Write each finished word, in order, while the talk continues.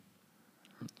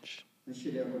እሺ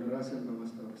ዲያቆን ራስን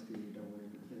በማስተዋወቅ እስቲ ደውል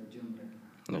ጀምር።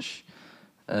 እሺ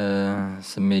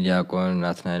ስሜ ዲያቆን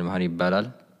ናትናኤል መሀሪ ይባላል።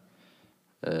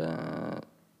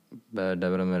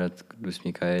 በደብረ ምሕረት ቅዱስ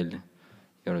ሚካኤል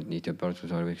የኢትዮጵያ ኦርቶዶክስ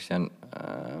ተዋሕዶ ቤተክርስቲያን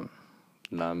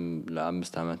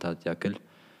ለአምስት ዓመታት ያክል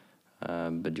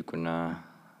በዲቁና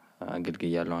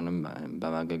አገልግያለሁ። አሁንም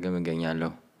በማገልገል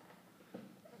እገኛለሁ።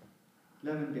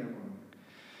 ለምን ዲያቆን?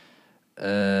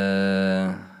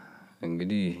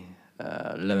 እንግዲህ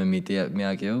ለምን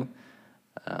የሚያውቀው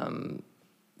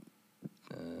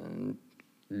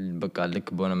በቃ ልክ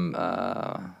በሆነም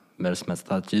መልስ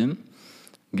መስጠት አልችልም።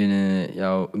 ግን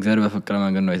ያው እግዚአብሔር በፈቀደ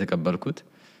መንገድ ነው የተቀበልኩት።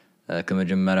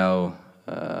 ከመጀመሪያው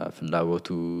ፍላጎቱ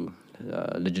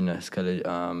በልጅነት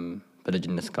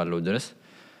እስካለው ድረስ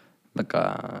በቃ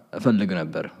እፈልግ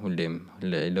ነበር። ሁሌም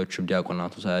ሌሎችም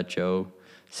ዲያቆናቱ ሳያቸው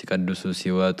ሲቀድሱ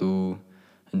ሲወጡ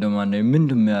እንደውም አንዴ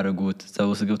ምንድነው የሚያደርጉት? እዛ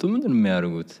ውስጥ ገብቶ ምንድነው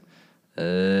የሚያደርጉት?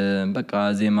 በቃ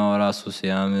ዜማው ራሱ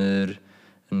ሲያምር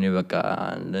እኔ በቃ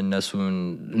ለነሱን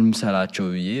እንምሰላቸው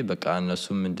ብዬ በቃ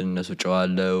እነሱም እንደነሱ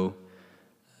ጨዋለሁ።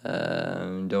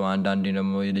 እንደው አንዳንዴ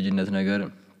ደግሞ የልጅነት ነገር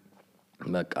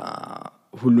በቃ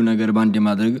ሁሉ ነገር ባንዴ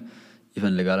ማድረግ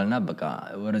ይፈልጋልና በቃ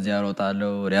ወደዚያ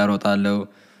እሮጣለሁ ወዲያ እሮጣለሁ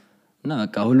እና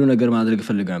በቃ ሁሉ ነገር ማድረግ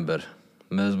እፈልግ ነበር።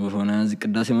 መዝሙር ሆነ እዚህ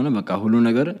ቅዳሴ ሆነ በቃ ሁሉ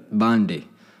ነገር በአንዴ።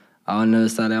 አሁን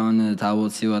ለምሳሌ አሁን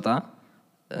ታቦት ሲወጣ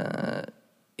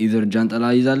ኢዘር ጃንጥላ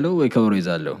ይዛለሁ ወይ ከበሮ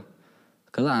ይዛለሁ።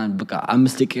 ከዛ በቃ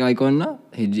 5 ደቂቃ ይቆይና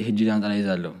ሄጄ ጃንጥላ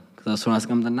ይዛለሁ። ከዛ እሱን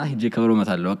አስቀምጥና ሄጄ ከበሮ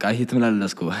እመታለሁ። በቃ ይሄ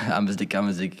ተመላለስኩ 5 ደቂቃ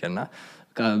እና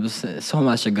በቃ ሰው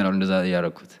ማስቸገር ነው እንደዛ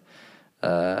ያደረኩት።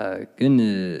 ግን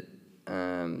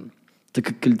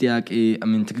ትክክል ጥያቄ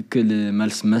ትክክል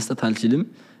መልስ መስጠት አልችልም።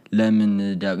 ለምን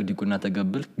ዲቁና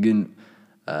ተቀበልክ? ግን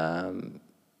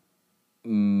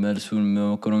መልሱን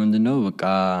መሞክረው ምንድነው በቃ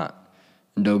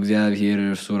እንደው እግዚአብሔር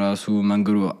እርሱ ራሱ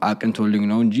መንገዱ አቅንቶልኝ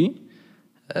ነው እንጂ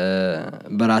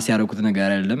በራሴ ያደረኩት ነገር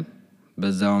አይደለም።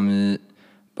 በዛውም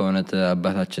በእውነት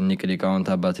አባታችን ሊቀ ሊቃውንት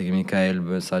አባ ተክለ ሚካኤል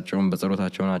በእሳቸውም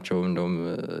በጸሎታቸው ናቸው እንደውም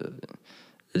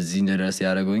እዚህ እንድደርስ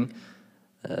ያደረጉኝ።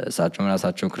 እሳቸውም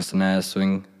ራሳቸው ክርስትና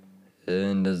ያሱኝ።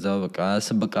 እንደዛው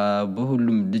በቃ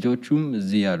በሁሉም ልጆቹም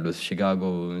እዚህ ያሉት ሺካጎ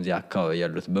እዚህ አካባቢ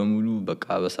ያሉት በሙሉ በቃ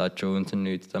በእሳቸው እንትን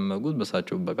ነው የተጠመቁት።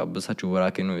 በእሳቸው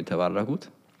ወራኬ ነው የተባረኩት።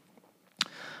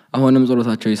 አሁንም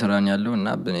ጸሎታቸው እየሰራን ያለው እና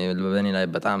በእኔ ላይ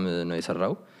በጣም ነው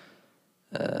የሰራው።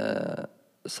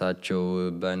 እሳቸው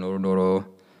ባይኖሩ ኖሮ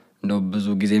እንደው ብዙ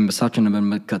ጊዜም እሳቸውን ነበር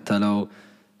የምከተለው።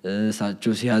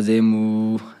 እሳቸው ሲያዜሙ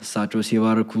እሳቸው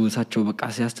ሲባርኩ እሳቸው በቃ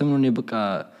ሲያስተምሩ እኔ በቃ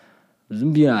ዝም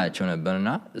ብዬ አያቸው ነበርና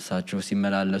እሳቸው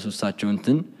ሲመላለሱ እሳቸው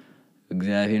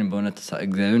እግዚአብሔርን በእውነት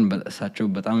እግዚአብሔርን እሳቸው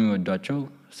በጣም ይወዷቸው።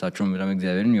 እሳቸውም ደግሞ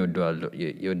እግዚአብሔርን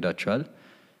ይወዳቸዋል።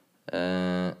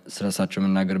 ስለእሳቸው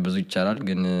መናገር ብዙ ይቻላል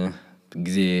ግን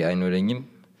ጊዜ አይኖረኝም።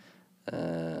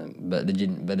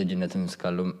 በልጅነትም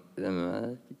እስካለው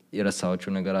የረሳኋቸው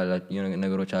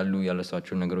ነገሮች አሉ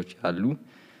ያልረሳኋቸው ነገሮች አሉ።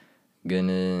 ግን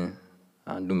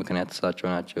አንዱ ምክንያት እሳቸው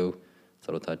ናቸው።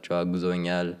 ጸሎታቸው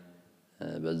አግዞኛል።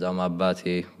 በዛም አባቴ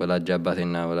ወላጅ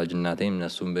አባቴና ወላጅ እናቴም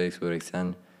እነሱም በቤተክርስቲያን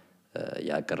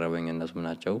ያቀረበኝ እነሱም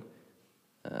ናቸው።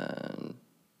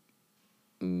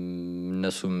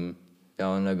 እነሱም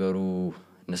ያው ነገሩ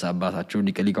እነሱ አባታቸው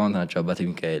ሊቀ ሊቃውንት ናቸው አባ ተክለ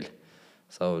ሚካኤል።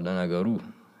 ሰው ለነገሩ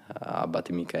አባ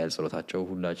ተክለ ሚካኤል ጸሎታቸው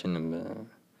ሁላችንም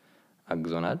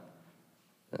አግዞናል።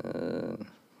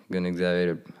 ግን እግዚአብሔር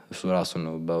እሱ ራሱ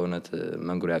ነው በእውነት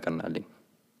መንገዱን ያቀናልኝ።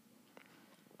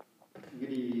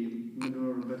 እንግዲህ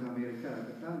የምንኖርበት አሜሪካ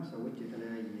በጣም ሰዎች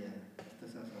የተለያየ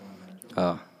አስተሳሰብ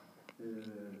አላቸው።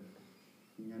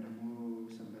 እኛ ደግሞ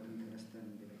ሰንበትን ተነስተን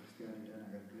ቤተክርስቲያን ሄደን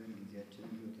አገልግለን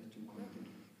ጊዜያችንን ህይወታችንን ኮንትሮል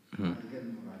አድርገን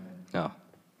እንኖራለን።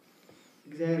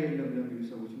 እግዚአብሔር የለም ለሚሉ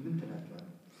ሰዎች ምን ትላቸዋለህ?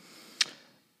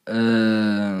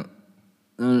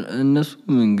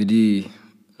 እነሱም እንግዲህ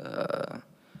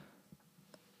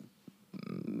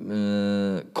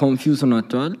ኮንፊውዝ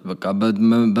ናቸዋል። በቃ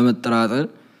በመጠራጠር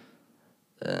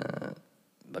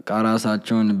በቃ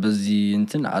ራሳቸውን በዚህ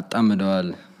እንትን አጣምደዋል።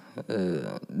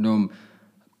 እንደውም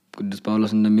ቅዱስ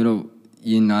ጳውሎስ እንደሚለው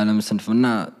ይህን ዓለም ስንፍና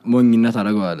ሞኝነት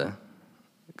አደረገው አለ።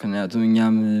 ምክንያቱም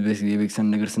እኛም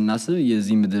የቤተክርስቲያን ነገር ስናስብ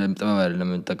የዚህ ምድር ጥበብ አይደለም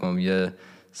የምንጠቀመው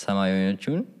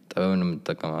የሰማያዊዎቹን ጥበብ ነው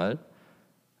የምንጠቀመው አይደል?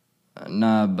 እና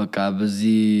በቃ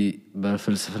በዚህ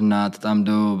በፍልስፍና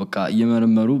ተጣምደው በቃ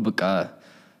እየመረመሩ በቃ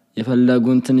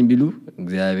የፈለጉትን ቢሉ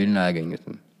እግዚአብሔርን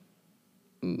አያገኙትም።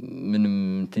 ምንም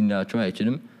እንትን ሊላቸው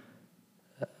አይችልም።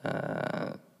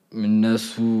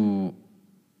 እነሱ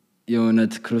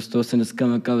የእውነት ክርስቶስን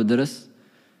እስከመቀበል ድረስ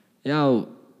ያው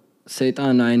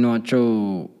ሰይጣን አይኗቸው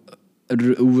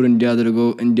እውር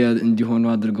እንዲሆኑ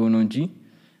አድርገው ነው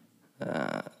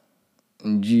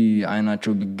እንጂ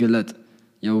አይናቸው ቢገለጥ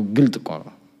ያው ግልጥ እኮ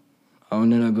ነው። አሁን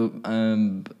ነገር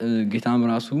ጌታም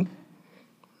ራሱ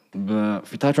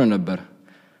በፊታቸው ነበር።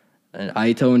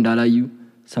 አይተው እንዳላዩ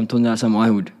ሰምተው እንዳልሰሙ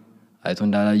አይሁድ አይተው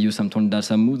እንዳላዩ ሰምተው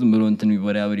እንዳልሰሙ ዝም ብሎ እንትን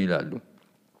ይወራወር ይላሉ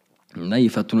እና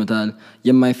ይፈትኑታል።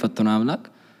 የማይፈተኑ አምላክ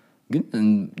ግን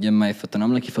የማይፈተኑ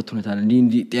አምላክ ይፈትኑታል። እንዲህ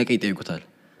ጥያቄ ይጠይቁታል።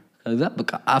 ከዛ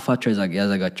በቃ አፋቸው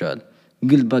ያዘጋቸዋል።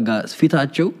 ግልጥ በቃ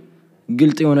ፊታቸው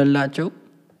ግልጥ የሆነላቸው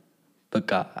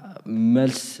በቃ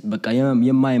መልስ በቃ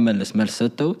የማይመለስ መልስ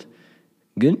ሰጥተውት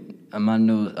ግን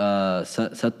ማነው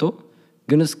ሰጥቶ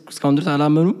ግን እስካሁን ድረስ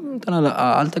አላመኑም፣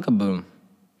 አልተቀበሉም።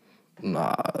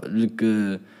 ልክ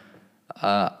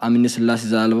አምነ ሥላሴ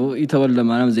ዛልቦ ይተወለ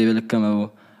ማርያም ዘይበልከመው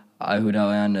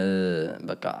አይሁዳውያን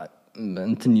በቃ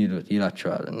እንትን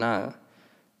ይላቸዋል እና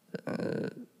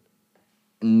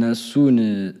እነሱን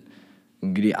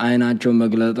እንግዲህ አይናቸው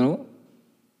መግለጥ ነው።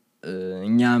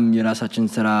 እኛም የራሳችን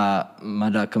ስራ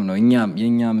ማዳከም ነው።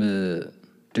 የኛም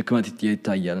ድክመት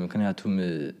ይታያል። ምክንያቱም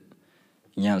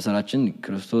እኛም ስራችን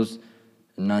ክርስቶስ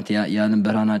እናንተ የዓለም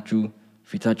ብርሃን ናችሁ፣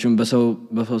 ፊታችሁን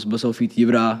በሰው ፊት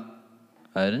ይብራ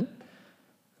አይደል?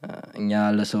 እኛ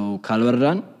ለሰው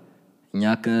ካልበራን እኛ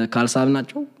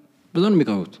ካልሳብናቸው ብዙ ነው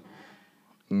የሚቀሩት።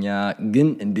 እኛ ግን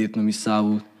እንዴት ነው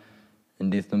የሚሳቡት?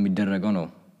 እንዴት ነው የሚደረገው ነው።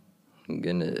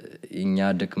 ግን እኛ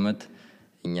ድክመት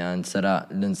እኛን ስራ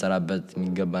ልንሰራበት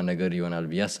የሚገባ ነገር ይሆናል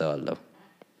ብዬ አስባለሁ።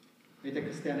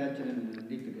 ቤተክርስቲያናችንን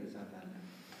እንዴት ትገልጻታለህ?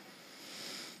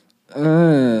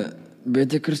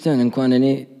 ቤተክርስቲያን እንኳን እኔ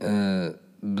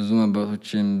ብዙ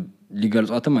አባቶችም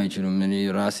ሊገልጿትም አይችሉም። እኔ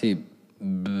ራሴ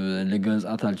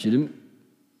ልገልጻት አልችልም።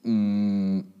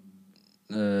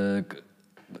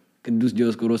 ቅዱስ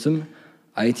ዲዮስቆሮስም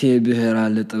አይቴ ብሔራ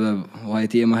ለጥበብ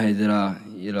ዋይቴ ማህደራ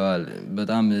ይለዋል።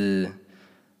 በጣም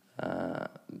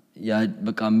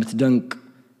በቃ የምትደንቅ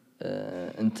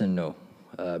እንትን ነው።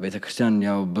 ቤተክርስቲያን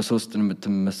ያው በሶስት ነው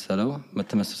የምትመሰለው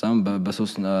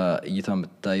በሶስት እይታ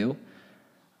የምትታየው።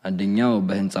 አንደኛው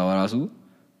በህንጻው ራሱ፣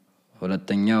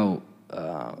 ሁለተኛው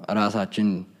ራሳችን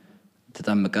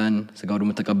ተጠምቀን ስጋው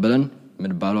ደግሞ ተቀበለን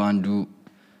ምንባለው አንዱ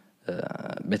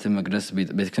ቤተ መቅደስ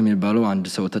ቤተክርስቲያን የሚባለው አንድ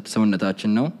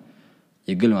ሰውነታችን ነው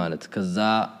የግል ማለት። ከዛ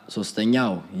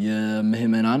ሶስተኛው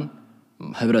የምእመናን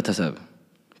ህብረተሰብ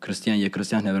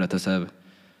የክርስቲያን ህብረተሰብ።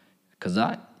 ከዛ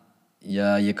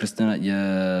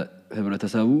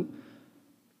የህብረተሰቡ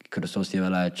ክርስቶስ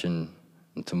የበላያችን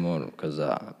እንትሞኑ። ከዛ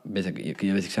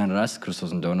የቤተክርስቲያን ራስ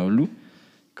ክርስቶስ እንደሆነ ሁሉ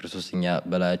ክርስቶስ እኛ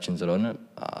በላያችን ስለሆነ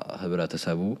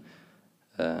ህብረተሰቡ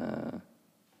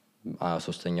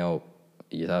ሶስተኛው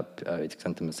እይታ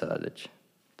ቤተክርስቲያን ትመስላለች፣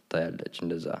 ትታያለች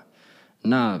እንደዛ።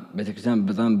 እና ቤተክርስቲያን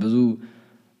በጣም ብዙ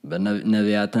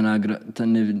ነቢያት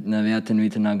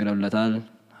ትንቢት ተናግረውለታል፣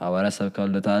 ሐዋርያት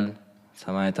ሰብከውለታል፣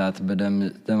 ሰማዕታት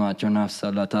ደማቸውን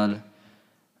አፍስሰውለታል።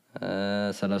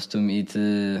 ሰለስቱ ምዕት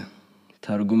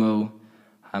ተርጉመው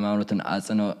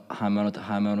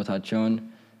ሃይማኖታቸውን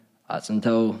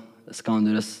አጽንተው እስካሁን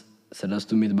ድረስ ሰለስቱ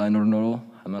ምዕት ባይኖር ኖሮ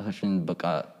ሃይማኖታችን በቃ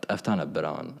ጠፍታ ነበር።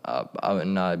 አሁን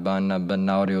እና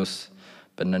በናውሪዮስ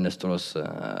በነስጥሮስ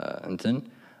እንትን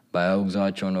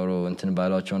ባያውግዛቸው ኖሮ እንትን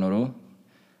ባሏቸው ኖሮ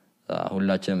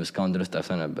ሁላችንም እስካሁን ድረስ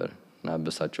ጠፍተን ነበር። እና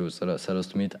በሳቸው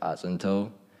ሰለስቱ ምዕት አጽንተው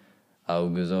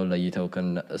አውግዘው ለይተው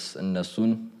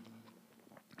እነሱን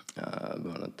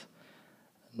በእውነት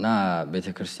እና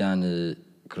ቤተክርስቲያን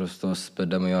ክርስቶስ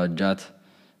በደሙ የዋጃት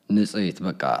ንጽሕት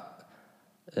በቃ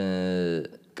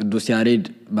ቅዱስ ያሬድ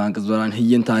በአንቀጽ ዞራን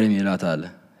ህየንታሪም ይላታል።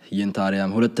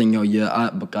 ህየንታሪያም ሁለተኛው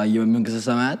በቃ የመንግስተ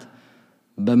ሰማያት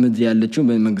በምድር ያለችው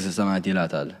በመንግስተ ሰማያት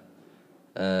ይላታል።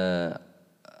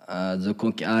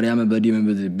 ዘኮንኪ አርያም በዲመ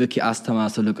ምድር ብኪ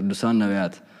አስተማሰለ ቅዱሳን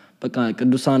ነቢያት። በቃ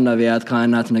ቅዱሳን ነቢያት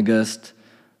ካህናት ነገስት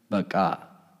በቃ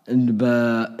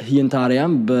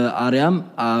በህየንታሪያም በአርያም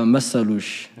መሰሉሽ፣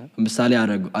 ምሳሌ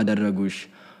አደረጉሽ።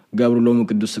 ገብሩ ሎሙ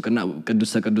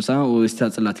ቅዱሰ ቅዱሳን ወስታ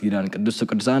ጽላት ኪዳን ቅዱሰ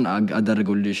ቅዱሳን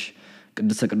አደረጉልሽ።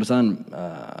 ቅዱሰ ቅዱሳን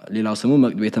ሌላው ስሙ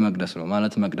ቤተ መቅደስ ነው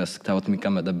ማለት መቅደስ ታቦት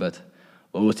የሚቀመጥበት።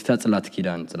 ወስታ ጽላት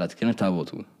ኪዳን ታቦቱ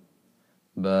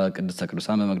በቅዱሰ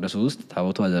ቅዱሳን በመቅደሱ ውስጥ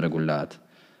ታቦቱ አደረጉላት።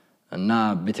 እና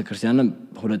ቤተክርስቲያንም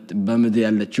በምድር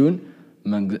ያለችውን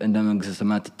እንደ መንግስተ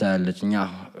ሰማያት ትታያለች። እኛ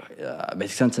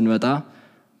ቤተክርስቲያን ስንመጣ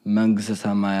መንግስተ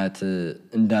ሰማያት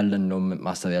እንዳለን ነው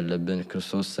ማሰብ ያለብን።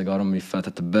 ክርስቶስ ስጋውን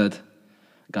የሚፈተትበት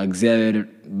እግዚአብሔር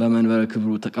በመንበረ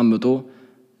ክብሩ ተቀምጦ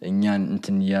እኛን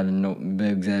እንትን እያልን ነው፣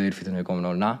 በእግዚአብሔር ፊት ነው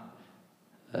የቆምነውና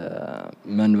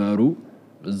መንበሩ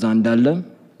እዛ እንዳለ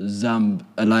እዛም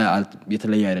ላይ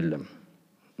የተለየ አይደለም።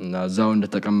 እና እዛው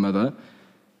እንደተቀመጠ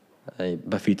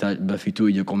በፊቱ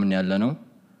እየቆምን ያለ ነው።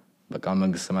 በቃ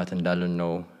መንግስተ ሰማያት እንዳለን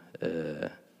ነው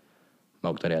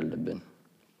መቁጠር ያለብን።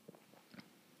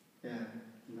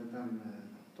 በጣም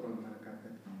ጥሩ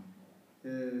አመለካከት ነው።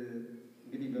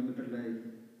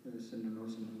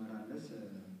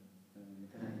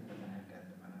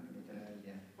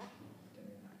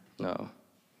 አዎ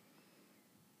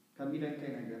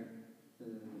ከሚደንቀኝ ነገር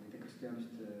ቤተክርስቲያን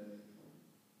ውስጥ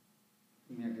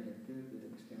የሚያገለግል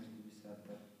ቤተክርስቲያን ውስጥ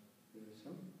የሚሳተፍ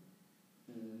ሰው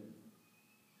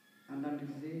አንዳንድ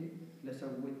ጊዜ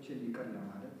ለሰዎችን ይቅር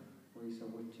ለማለት ወይ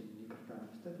ሰዎችን ይቅርታ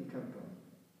መስጠት ይከብዳል።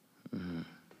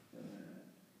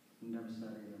 እንደ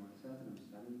ምሳሌ ለማንሳት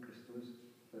ለምሳሌ ክርስቶስ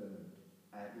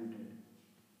አይሁድ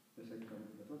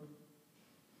በሰቀሉበት ወቅት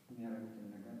የሚያደርጉትን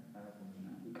ነገር አያውቁምና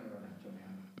ይቅር በላቸው ነው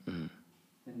ያለው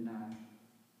እና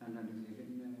አንዳንድ ጊዜ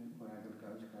ግን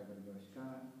አገልጋዮች ከአገልጋዮች ጋር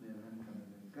ምዕመን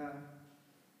ከምዕመን ጋር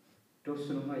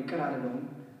ተወስኖማ ይቅር አልለውም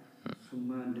እሱማ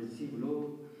እንደዚህ ብሎ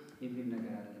የሚል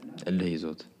ነገር አለና እልህ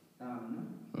ይዞት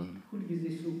ሁልጊዜ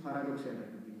እሱ ፓራዶክስ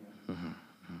ያደርግብኛል።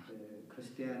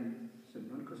 ክርስቲያን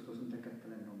ስንሆን ክርስቶስን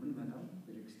ተከትለን ነው የምንመጣው፣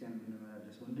 ቤተክርስቲያን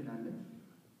የምንመላለሰው እንላለን፣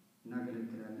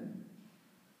 እናገለግላለን።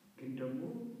 ግን ደግሞ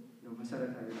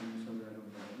መሰረታዊ ሰው ያለው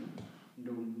ነው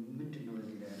እንደው ምንድን ነው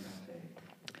በዚህ ላይ ያለ አስተያየት?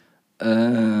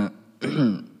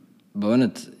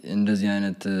 በእውነት እንደዚህ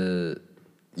አይነት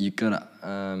ይቅር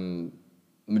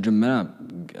መጀመሪያ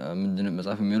ምንድን ነው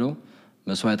መጽሐፍ የሚለው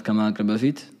መስዋዕት ከማቅረብ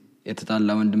በፊት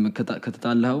የተጣላ ወንድም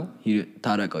ከተጣላው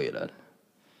ታረቀው ይላል።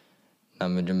 እና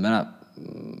መጀመሪያ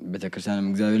ቤተክርስቲያንም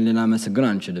እግዚአብሔርን ልናመሰግን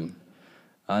አንችልም።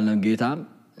 አሁን ጌታ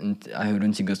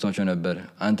አይሁድን ሲገስጿቸው ነበር።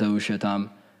 አንተ ውሸታም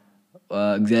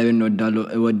እግዚአብሔርን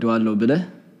እወደዋለሁ ብለህ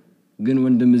ግን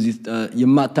ወንድም እዚህ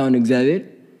የማታውን እግዚአብሔር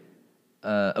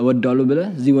እወደዋለሁ ብለህ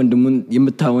እዚህ ወንድሙን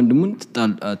የምታው ወንድሙን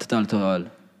ትጣልተዋል።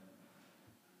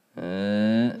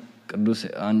 ቅዱስ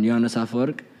ዮሐንስ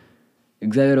አፈወርቅ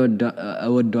እግዚአብሔር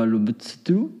እወደዋለሁ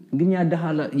ብትሉ ግን ያ ድሃ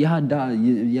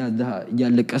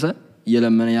እያለቀሰ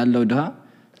እየለመነ ያለው ድሃ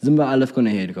ዝም ብለህ አለፍኩ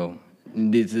ነው የሄድከው።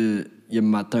 እንዴት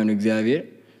የማታውን እግዚአብሔር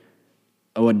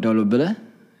እወደዋለሁ ብለህ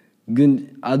ግን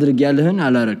አድርግ ያለህን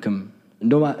አላረክም፣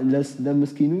 እንደውም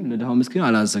ለምስኪኑ ለድሃው ምስኪኑ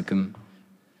አላዘክም።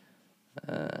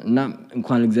 እና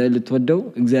እንኳን እግዚአብሔር ልትወደው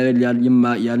እግዚአብሔር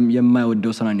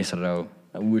የማይወደው ስራ ነው የሰራው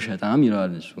ውሸታም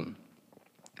ይለዋል እሱ።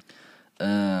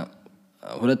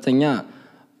 ሁለተኛ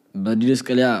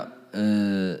በዲድስቅልያ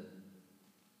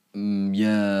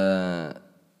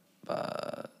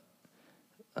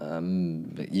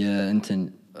የእንትን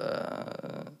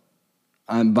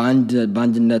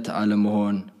በአንድነት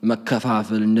አለመሆን፣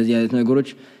 መከፋፈል እንደዚህ አይነት ነገሮች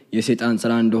የሰይጣን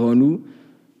ስራ እንደሆኑ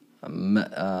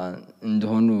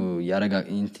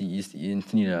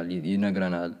እንትን ይላል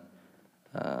ይነግረናል።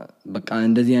 በቃ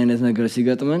እንደዚህ አይነት ነገር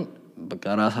ሲገጥመን በቃ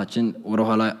ራሳችን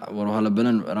ወረኋላ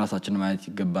ብለን ራሳችን ማየት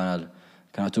ይገባናል።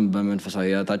 ምክንያቱም በመንፈሳዊ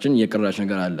ህይወታችን የቅራሽ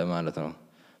ነገር አለ ማለት ነው።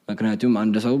 ምክንያቱም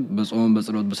አንድ ሰው በጾም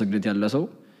በጸሎት በስግደት ያለ ሰው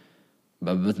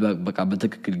በቃ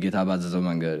በትክክል ጌታ ባዘዘው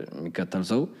መንገድ የሚከተል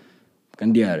ሰው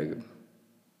እንዲህ አያደርግም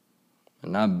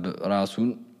እና ራሱን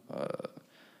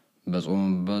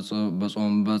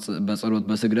በጾም በጸሎት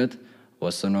በስግደት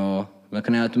ወስኖ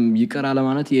ምክንያቱም ይቅር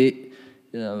አለማለት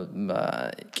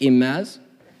ቂም መያዝ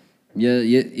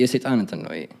የሰይጣን እንትን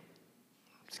ነው።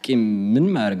 ቂም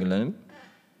ምንም አያደርግልንም፣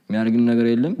 የሚያደርግልን ነገር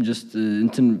የለም። ጀስት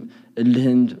እንትን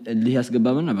እልህ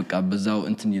ያስገባብና በቃ በዛው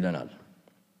እንትን ይለናል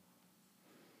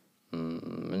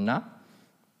እና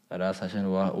ራሳችን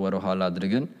ወደ ኋላ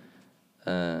አድርገን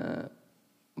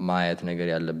ማየት ነገር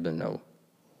ያለብን ነው።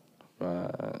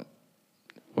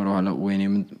 ወደ ኋላ ወይኔ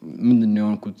ምንድነው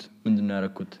የሆንኩት ምንድነው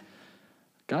ያደረኩት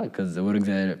ከዛ ወደ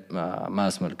እግዚአብሔር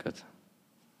ማስመልከት፣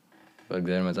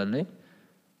 በእግዚአብሔር መጸለይ፣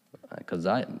 ከዛ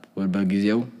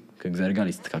በጊዜው ከእግዚአብሔር ጋር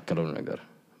ይስተካከለው ነገር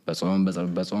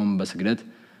በጾም በስግደት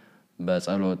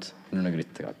በጸሎት ሁሉ ነገር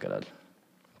ይስተካከላል።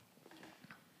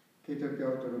 ከኢትዮጵያ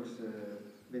ኦርቶዶክስ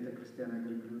ቤተክርስቲያን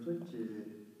አገልግሎቶች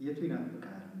የቱ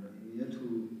ይናፍቃል? የቱ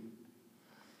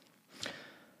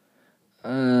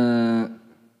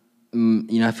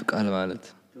ይናፍቃል ማለት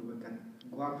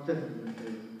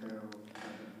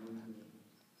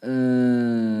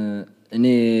እኔ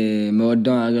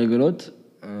የምወደው አገልግሎት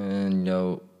እንደው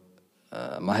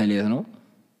ማህሌት ነው።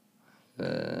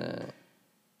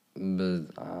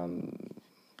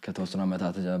 ከተወሰኑ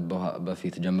ዓመታት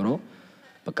በፊት ጀምሮ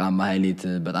በቃ ማህሌት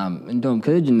በጣም እንደውም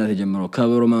ከልጅነቴ ጀምሮ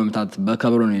ከበሮ መምታት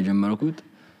በከበሮ ነው የጀመርኩት።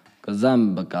 ከዛም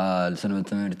በቃ ሰንበት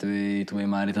ትምህርት ቤት ወይ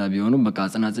ማህሌታ ቢሆኑ በቃ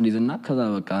ጽናጽል ይዝና ከዛ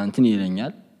በቃ እንትን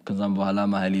ይለኛል። ከዛም በኋላ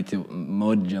ማህሌት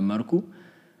መወድ ጀመርኩ።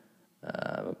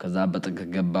 ከዛ በጥቅ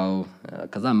ገባው።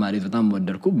 ከዛ ማህሌት በጣም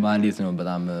ወደድኩ። ማህሌት ነው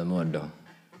በጣም መወደው።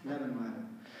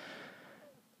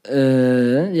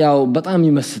 ያው በጣም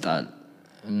ይመስጣል።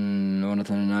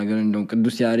 እውነቱን ነገር እንደው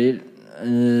ቅዱስ ያሬድ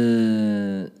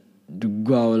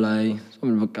ድጓው ላይ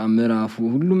በቃ ምዕራፉ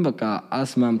ሁሉም በቃ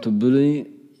አስማምቶ ብሉይ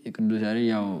የቅዱስ ያሬድ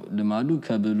ያው ልማዱ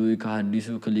ከብሉይ ከሐዲሱ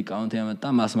ከሊቃውንት ያመጣ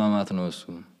ማስማማት ነው። እሱ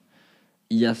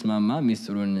እያስማማ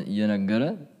ሚስጥሩን እየነገረ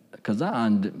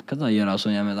ከዛ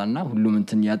የራሱን ያመጣና ሁሉም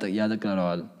እንትን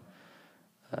ያጠቅለዋል።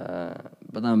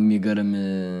 በጣም የሚገርም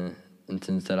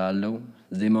እንትን ስላለው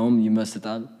ዜማውም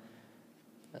ይመስጣል።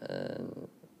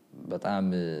 በጣም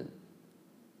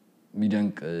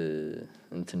የሚደንቅ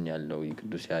እንትን ያለው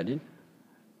የቅዱስ ያሬድ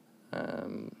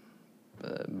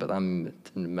በጣም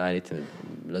ማለት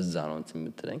ለዛ ነው እንትን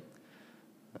የምትለኝ።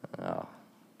 አዎ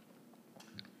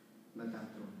በጣም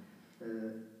ጥሩ።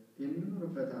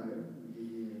 የምንኖርበት ሀገር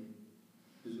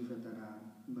ብዙ ፈተና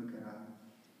መከራ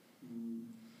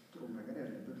ጥሩ ነገር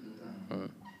ያለበት ቦታ ነው።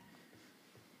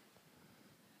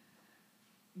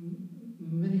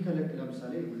 ምን ይከለክል?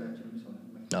 ለምሳሌ ሁላችንም ሰው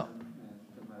ነን።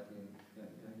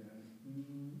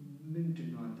 ምንድን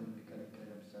ነው አንተ የሚከለክል?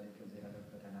 ለምሳሌ ከዚህ ሀገር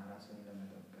ፈተና ራስን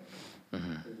ለመጠበቅ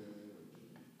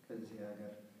ከዚህ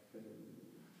ሀገር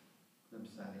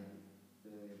ለምሳሌ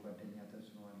የጓደኛ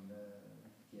ተጽዕኖ አለ፣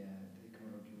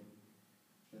 የቴክኖሎጂ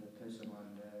ተጽዕኖ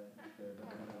አለ፣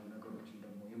 በቀላሉ ነገሮችን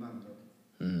ደግሞ የማግኘት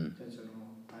ተጽዕኖ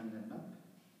አለና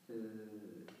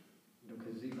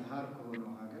ከዚህ ባህር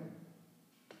ከሆነው ሀገር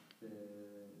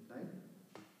ላይ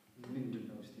ምንድን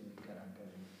ነው ውስጥ የሚከራከር?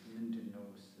 ምንድን ነው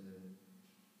ውስጥ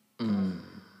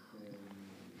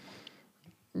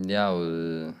ያው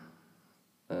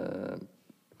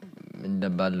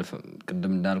እንደባለፈው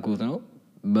ቅድም እንዳልኩት ነው።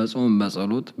 በጾም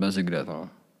በጸሎት በስግደት ነው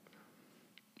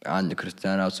አንድ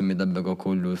ክርስቲያን ራሱ የሚጠብቀው።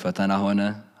 ሁሉ ፈተና ሆነ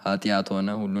ኃጢአት ሆነ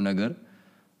ሁሉ ነገር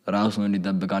ራሱን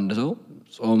እንዲጠብቅ አንድ ሰው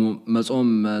መጾም፣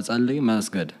 መጸለይ፣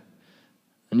 መስገድ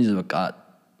እንጂ በቃ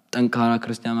ጠንካራ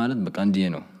ክርስቲያን ማለት በቃ እንዲህ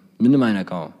ነው። ምንም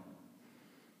አይነካውም።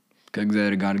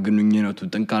 ከእግዚአብሔር ጋር ግንኙነቱ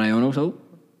ጠንካራ የሆነው ሰው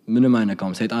ምንም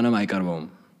አይነካውም። ሰይጣንም አይቀርበውም።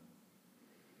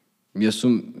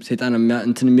 የሱም ሰይጣን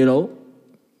እንትን የሚለው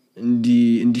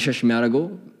እንዲሸሽ የሚያደርገው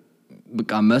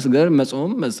በቃ መስገድ፣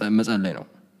 መጾም፣ መጸለይ ነው።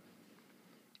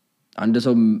 አንድ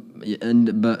ሰው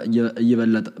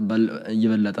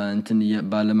እየበለጠ እንትን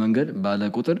ባለ መንገድ ባለ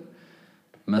ቁጥር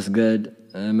መስገድ፣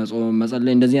 መጾም፣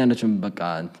 መጸለይ እንደዚህ አይነቶች በቃ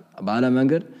ባለ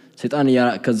መንገድ ሰይጣን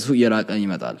ከሱ እየራቀ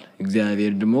ይመጣል።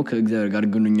 እግዚአብሔር ደግሞ ከእግዚአብሔር ጋር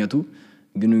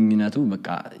ግንኙነቱ በቃ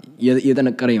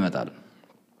እየጠነከረ ይመጣል።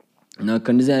 እና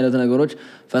ከእንደዚህ አይነት ነገሮች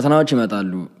ፈተናዎች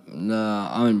ይመጣሉ።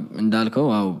 አሁን እንዳልከው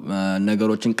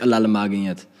ነገሮችን ቀላል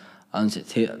ማግኘት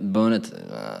በእውነት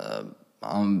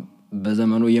አሁን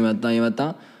በዘመኑ እየመጣ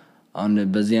አሁን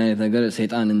በዚህ አይነት ነገር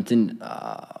ሰይጣን እንትን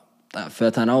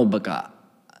ፈተናው በቃ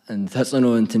ተጽዕኖ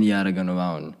እንትን እያደረገ ነው።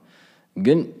 አሁን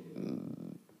ግን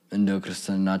እንደ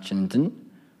ክርስትናችን እንትን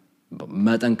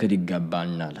መጠንከር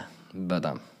ይገባናል።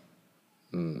 በጣም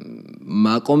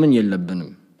ማቆምን የለብንም።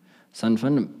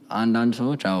 ሰንፈን አንዳንድ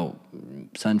ሰዎች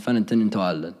ሰንፈን እንትን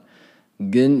እንተዋለን።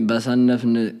 ግን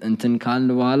በሰነፍን እንትን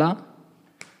ካልን በኋላ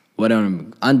ወዲያው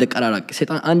አንድ ቀራራ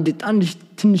ሰይጣን አንድ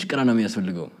ትንሽ ቀራራ ነው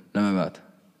የሚያስፈልገው ለመግባት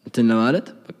እንትን ለማለት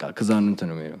በቃ ከዛን እንትን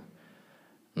ነው የሚለው።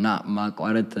 እና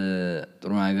ማቋረጥ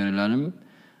ጥሩ ነገር አይደለም።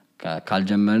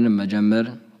 ካልጀመርን መጀመር፣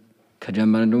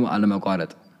 ከጀመርን ደግሞ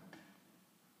አለመቋረጥ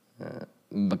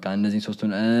በቃ እነዚህ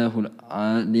ሶስቱን።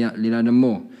 ሌላ ደግሞ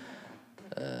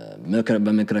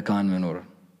በምክረ ካህን መኖር።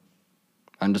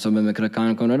 አንድ ሰው በምክረ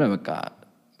ካህን ከሆነ በቃ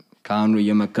ካህኑ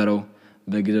እየመከረው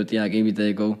በጊዜው ጥያቄ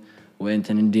ቢጠይቀው ወይ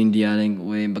እንትን እንዲህ ያለኝ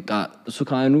ወይ በቃ እሱ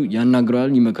ካህኑ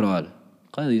ያናግረዋል፣ ይመክረዋል።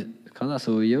 ከዛ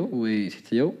ሰውየው ወይ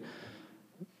ሴትየው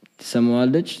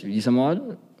ይሰማዋል።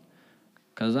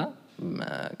 ከዛ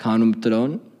ካህኑ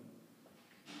የምትለውን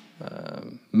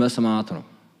መስማት ነው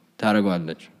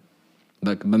ታደርገዋለች።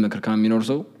 በምክር ካህን የሚኖር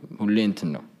ሰው ሁሌ እንትን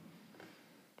ነው።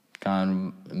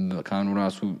 ካህኑ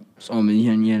ራሱ ጾም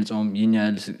ይህን ያህል ጾም፣ ይህን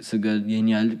ያህል ስገድ፣ ይህን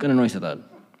ያህል ቅንና ይሰጣል።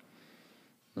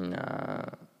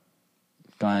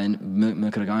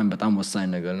 ምክረ ካህን በጣም ወሳኝ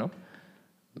ነገር ነው።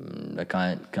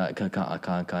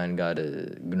 ከካህን ጋር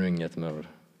ግንኙነት መኖር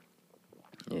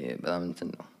በጣም እንትን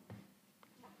ነው።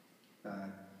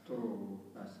 ጥሩ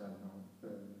ሀሳብ ነው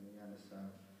ያነሳው።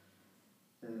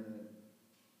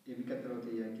 የሚቀጥለው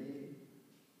ጥያቄ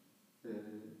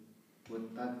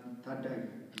ወጣት ታዳጊ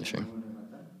ሆነ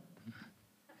መጣ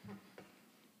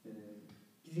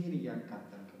ጊዜህን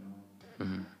እያቃጠልክ ነው።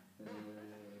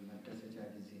 መደሰቻ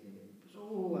ጊዜ ብዙ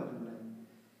ዓለም ላይ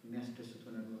የሚያስደስቱ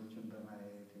ነገሮችን በማየት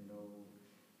እንደው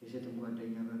የሴትን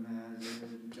ጓደኛ በመያዝ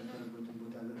የሚጨፈርበትን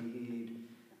ቦታ በመሄድ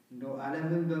እንደው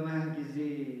ዓለምን በማያ ጊዜ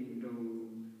እንደው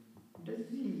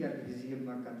እንደዚህ እያለ ጊዜህን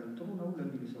ማቃጠል ጥሩ ነው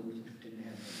ለሚሉ ሰዎች ምንድን ነው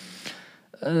ያለው?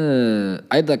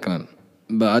 አይጠቅምም።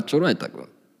 በአጭሩ አይጠቅምም።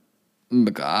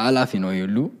 በቃ ኃላፊ ነው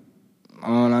ይሉ።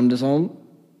 አሁን አንድ ሰውም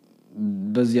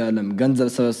በዚህ ዓለም ገንዘብ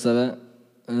ሰበሰበ፣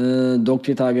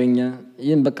 ዶክትሬት አገኘ፣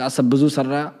 ይህን በቃ ብዙ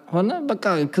ሰራ ሆነ በቃ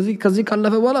ከዚህ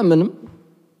ካለፈ በኋላ ምንም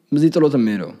እዚህ ጥሎት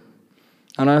የሚሄደው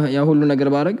ያ ሁሉ ነገር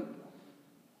ባረግ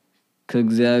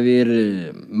ከእግዚአብሔር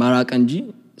ማራቅ እንጂ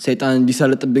ሰይጣን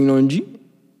እንዲሰለጥብኝ ነው እንጂ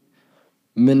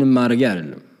ምንም ማድረግ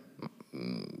አይደለም።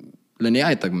 ለኔ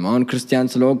አይጠቅምም። አሁን ክርስቲያን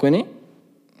ስለሆንኩ እኔ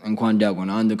እንኳን ዲያቆን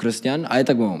አንድ ክርስቲያን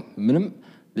አይጠቅመውም። ምንም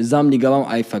እዛም ሊገባም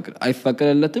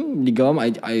አይፈቀድለትም፣ ሊገባም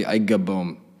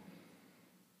አይገባውም።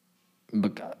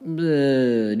 በቃ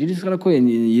ዲዲስ ከለኮ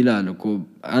ይላል እኮ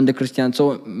አንድ ክርስቲያን ሰው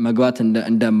መግባት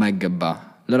እንደማይገባ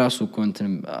ለራሱ እኮ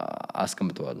እንትን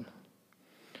አስቀምጠዋል።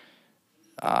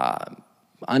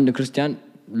 አንድ ክርስቲያን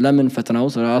ለምን ፈተናው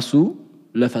ራሱ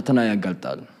ለፈተና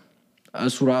ያጋልጣል?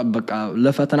 እሱራ በቃ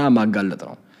ለፈተና ማጋለጥ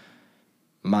ነው።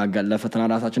 ለፈተና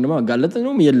ራሳችን ደግሞ ማጋለጥ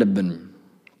ነው የለብንም።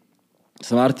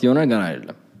 ስማርት የሆነ ነገር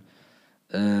አይደለም።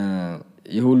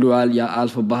 ይሁሉ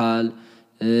አልፎብሃል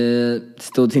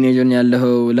ስቶ ቲኔጀር ያለው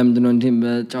ለምንድን ነው እንዴ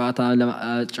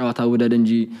ጨዋታ ውደድ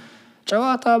እንጂ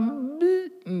ጨዋታ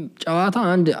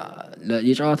አንድ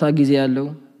የጨዋታ ጊዜ ያለው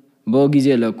በጊዜ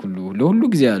ለሁሉ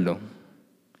ጊዜ ያለው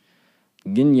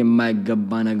ግን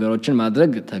የማይገባ ነገሮችን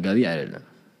ማድረግ ተገቢ አይደለም።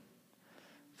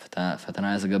 ፈተና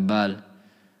ያስገባል።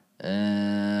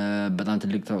 በጣም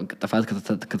ትልቅ ጥፋት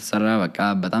ከተሰራ በቃ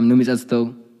በጣም ነው የሚጸጽተው።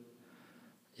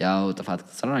 ያው ጥፋት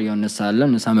ከተሰራ ያው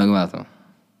ንሳ መግባት ነው።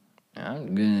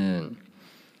 ግን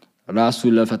ራሱ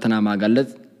ለፈተና ማጋለጥ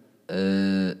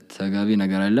ተገቢ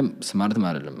ነገር አይደለም። ስማርት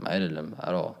አይደለም።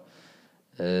 አሮ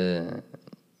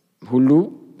ሁሉ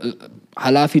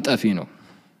ሐላፊ ጠፊ ነው።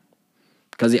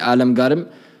 ከዚህ ዓለም ጋርም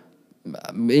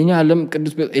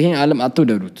ይሄን ዓለም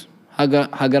አትውደዱት።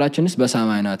 ሀገራችንስ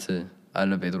በሰማይ ናት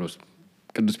አለ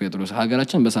ቅዱስ ጴጥሮስ።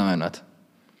 ሀገራችን በሰማይ ናት።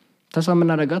 ተስፋ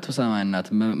የምናደርጋት በሰማይ ናት።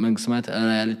 መንግስተ ሰማያት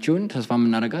ያለችውን ተስፋ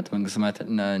የምናደርጋት መንግስተ ሰማያት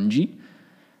እንጂ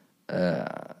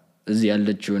እዚህ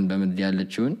ያለችውን በምድር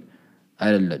ያለችውን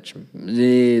አይደለችም።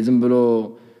 ዝም ብሎ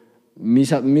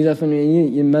የሚዘፍን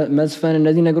መዝፈን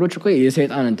እነዚህ ነገሮች እኮ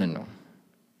የሰይጣን እንትን ነው።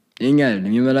 የኛ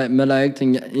አይደለም። የመላእክት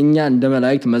እኛ እንደ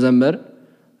መላእክት መዘመር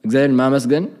እግዚአብሔርን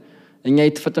ማመስገን እኛ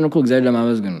የተፈጠነው እኮ እግዚአብሔርን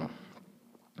ለማመስገን ነው።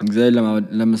 እግዚአብሔርን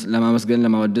ለማመስገን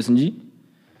ለማወደስ እንጂ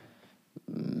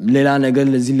ሌላ ነገር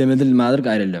ለዚህ ለምድር ማድረግ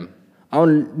አይደለም። አሁን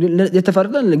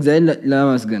የተፈጠረን እግዚአብሔርን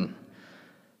ለማመስገን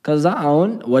ከዛ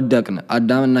አሁን ወደቅን።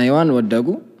 አዳምና ሔዋን ወደቁ፣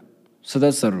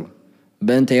 ስህተት ሰሩ።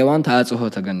 በእንተ ሔዋን ተአጽሖ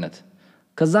ተገነት።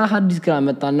 ከዛ ሐዲስ ኪዳን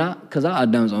መጣና ከዛ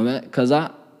አዳም ጾመ። ከዛ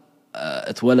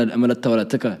እትወለድ እምለተ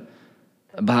ወለትከ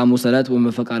በሐሙስ ዕለት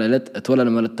ወመፈቃድ ዕለት እትወለድ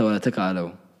እምለተ ወለትከ አለው።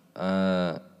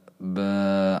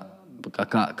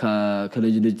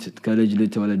 ከልጅ ልጅ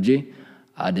ተወልጄ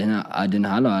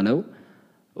አድንሃለሁ አለው።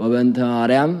 ወበእንተ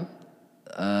ማርያም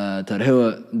ተርህወ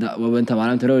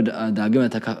ዳግመ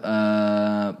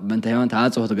በእንተ ሔዋን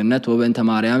ተአጽሖ ተገነት ወበእንተ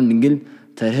ማርያም ድንግል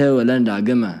ተርህወ ለነ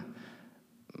ዳግመ።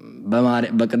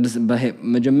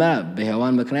 መጀመሪያ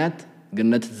በሔዋን ምክንያት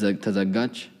ገነት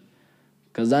ተዘጋች።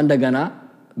 ከዛ እንደገና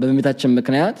በእመቤታችን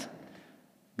ምክንያት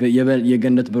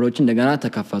የገነት በሮች እንደገና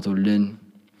ተከፈቱልን።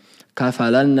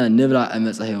 ከፈለነ ንብላ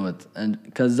ዕፀ ሕይወት።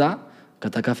 ከዛ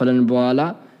ከተከፈለን በኋላ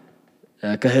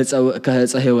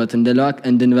ከዕፀ ሕይወት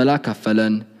እንድንበላ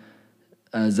ከፈለን።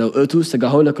 ዘውእቱ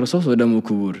ሥጋሁ ለክርስቶስ ወደሙ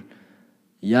ክቡር።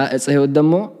 ያ ዕፀ ሕይወት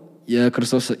ደግሞ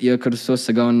የክርስቶስ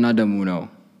ሥጋውና ደሙ ነው።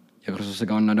 የክርስቶስ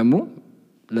ሥጋውና ደሙ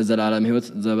ለዘላለም ሕይወት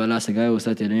ዘበላ ሥጋ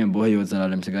ወሰት የለኝ በሆ ሕይወት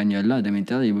ዘላለም ሥጋኝ ያለ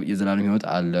ደሜታ የዘላለም ሕይወት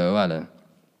አለው አለ።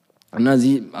 እና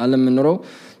እዚህ ዓለም የምንኖረው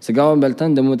ሥጋውን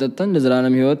በልተን ደሙ ጠጥተን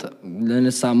ለዘላለም ሕይወት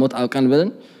ለንስሐ ሞት አውቀን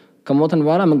ብለን ከሞትን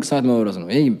በኋላ መንግሥተ ሰማያት መውረስ ነው።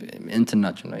 ይሄ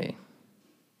እንትናችን ነው። ይሄ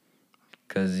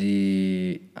ከዚህ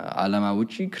ዓላማ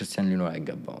ውጪ ክርስቲያን ሊኖር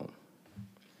አይገባውም።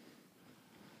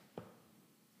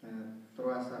 ጥሩ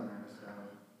ሀሳብ ነው ያነሳኸው።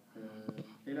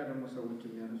 ሌላ ደግሞ ሰዎች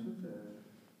የሚያነሱት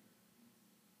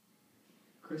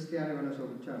ክርስቲያን የሆነ ሰው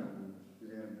ብቻ ነው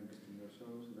እግዚአብሔር መንግስት የሚወርሰው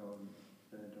ሥጋውን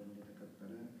ደሙ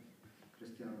የተቀበለ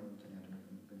ክርስቲያን ነው እንትን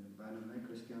ያደረገው። ግን በዓለም ላይ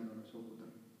ክርስቲያን የሆነ ሰው ቁጥር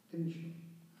ትንሽ ነው።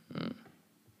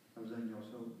 አብዛኛው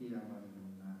ሰው ኢአማኒ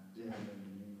ነውና እግዚአብሔር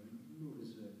ሁሉ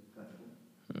ህዝብ ፈጥሮ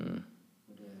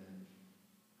ወደ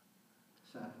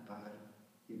እሳት ባህር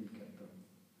የሚቀበሉ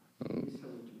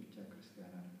ሰዎች ብቻ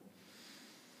ክርስቲያን አሉ።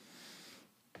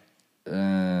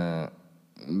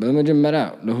 በመጀመሪያ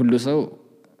ለሁሉ ሰው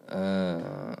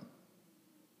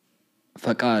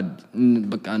ፈቃድ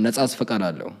በቃ ነጻስ ፈቃድ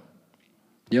አለው።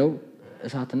 ያው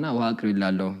እሳትና ውሃ አቅርብ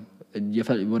ያለው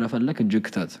ወደ ፈለክ እጅ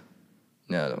ክተት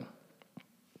ያለው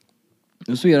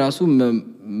እሱ የራሱ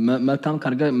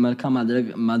መልካም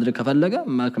ማድረግ ከፈለገ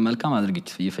መልካም ማድረግ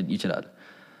ይችላል።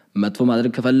 መጥፎ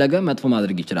ማድረግ ከፈለገ መጥፎ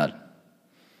ማድረግ ይችላል።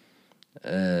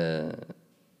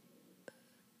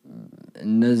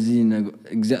 እነዚህ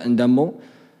እንደሞ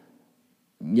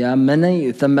ያመነ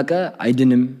የተጠመቀ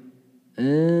አይድንም።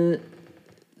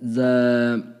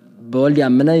 በወልድ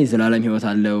ያመነ የዘላለም ሕይወት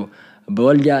አለው።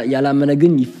 በወልድ ያላመነ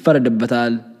ግን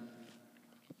ይፈረድበታል።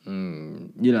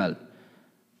 ይላል።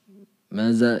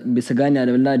 ስጋን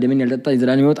ያልበላ ደሜን ያልጠጣ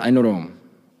የዘላለም ሕይወት አይኖረውም።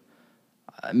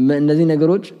 እነዚህ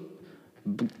ነገሮች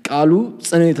ቃሉ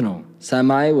ጽንዕት ነው።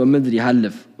 ሰማይ ወምድር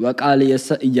ያልፍ ወቃል የሰ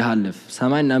እያልፍ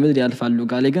ሰማይና ምድር ያልፋሉ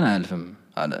ቃሌ ግን አያልፍም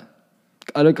አለ።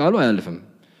 ቃሉ አያልፍም።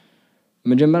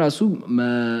 መጀመሪያ እሱ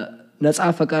ነፃ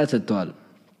ፈቃድ ሰጥተዋል።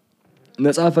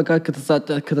 ነፃ ፈቃድ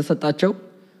ከተሰጣቸው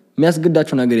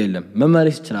የሚያስገዳቸው ነገር የለም።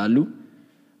 መመለስ ይችላሉ።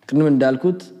 ቅድም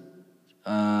እንዳልኩት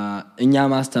እኛ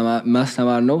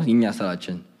ማስተማር ነው የኛ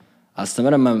ስራችን።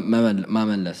 አስተምረን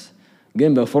ማመለስ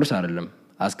ግን በፎርስ አይደለም፣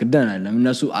 አስገደን አይደለም።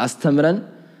 እነሱ አስተምረን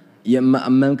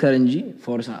መምከር እንጂ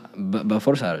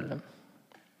በፎርስ አይደለም።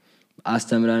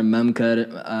 አስተምረን መምከር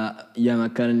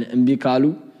የመከርን እምቢ ካሉ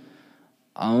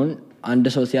አሁን አንድ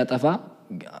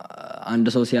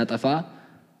ሰው ሲያጠፋ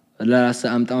ለራስ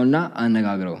አምጣውና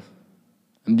አነጋግረው።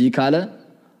 እምቢ ካለ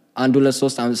 1 2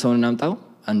 3 ሰውን አምጣው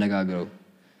አነጋግረው።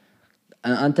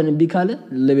 አንተን እምቢ ካለ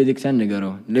ለቤተክርስቲያን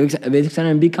ንገረው። ቤተክርስቲያን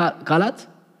እምቢ ካላት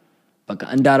በቃ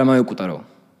እንደ አረማዊ ቁጠረው።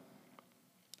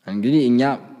 እንግዲህ እኛ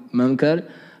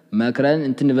መክረን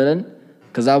እንትን ብለን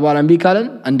ከዛ በኋላ እምቢ ካለን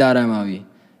እንደ አረማዊ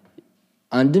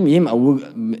አንድም ይህም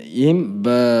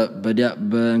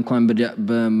እንኳን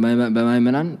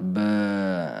በማይመናን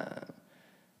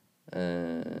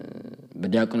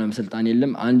በዲያቆናዊ ስልጣን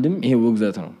የለም። አንድም ይሄ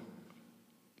ውግዘት ነው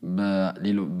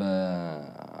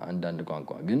በአንዳንድ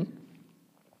ቋንቋ። ግን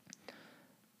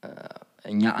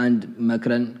እኛ አንድ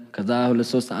መክረን ከዛ 2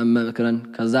 3 መክረን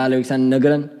ከዛ ለቤተክርስቲያን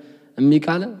ነግረን እምቢ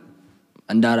ካለ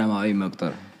እንደ አረማዊ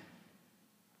መቁጠር።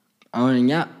 አሁን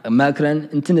እኛ መክረን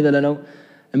እንትን ብለነው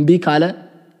እምቢ ካለ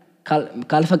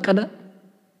ካልፈቀደ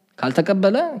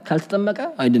ካልተቀበለ ካልተጠመቀ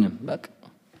አይድንም። በቃ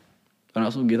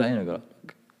ራሱ ጌታ ይነግራል።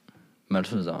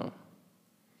 መልሱ እዛው ነው።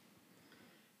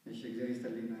 እሺ እግዚአብሔር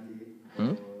ይስጥልኝ ናቲ።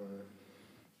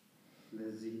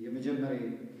 ለዚህ የመጀመሪያ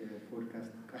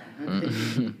ፖድካስት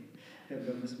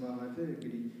በመስማማት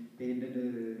እንግዲህ ይሄንን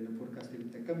ለፖድካስት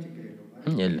የሚጠቀም ችግር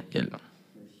የለውም። የለም።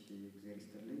 እሺ እግዚአብሔር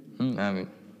ይስጥልኝ። አሜን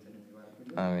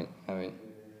አሜን አሜን።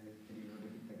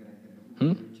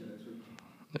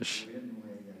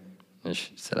 እሺ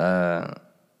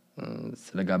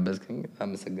ስለጋበዝከኝ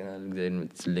አመሰግናለሁ። እግዚአብሔር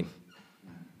ይመስገን።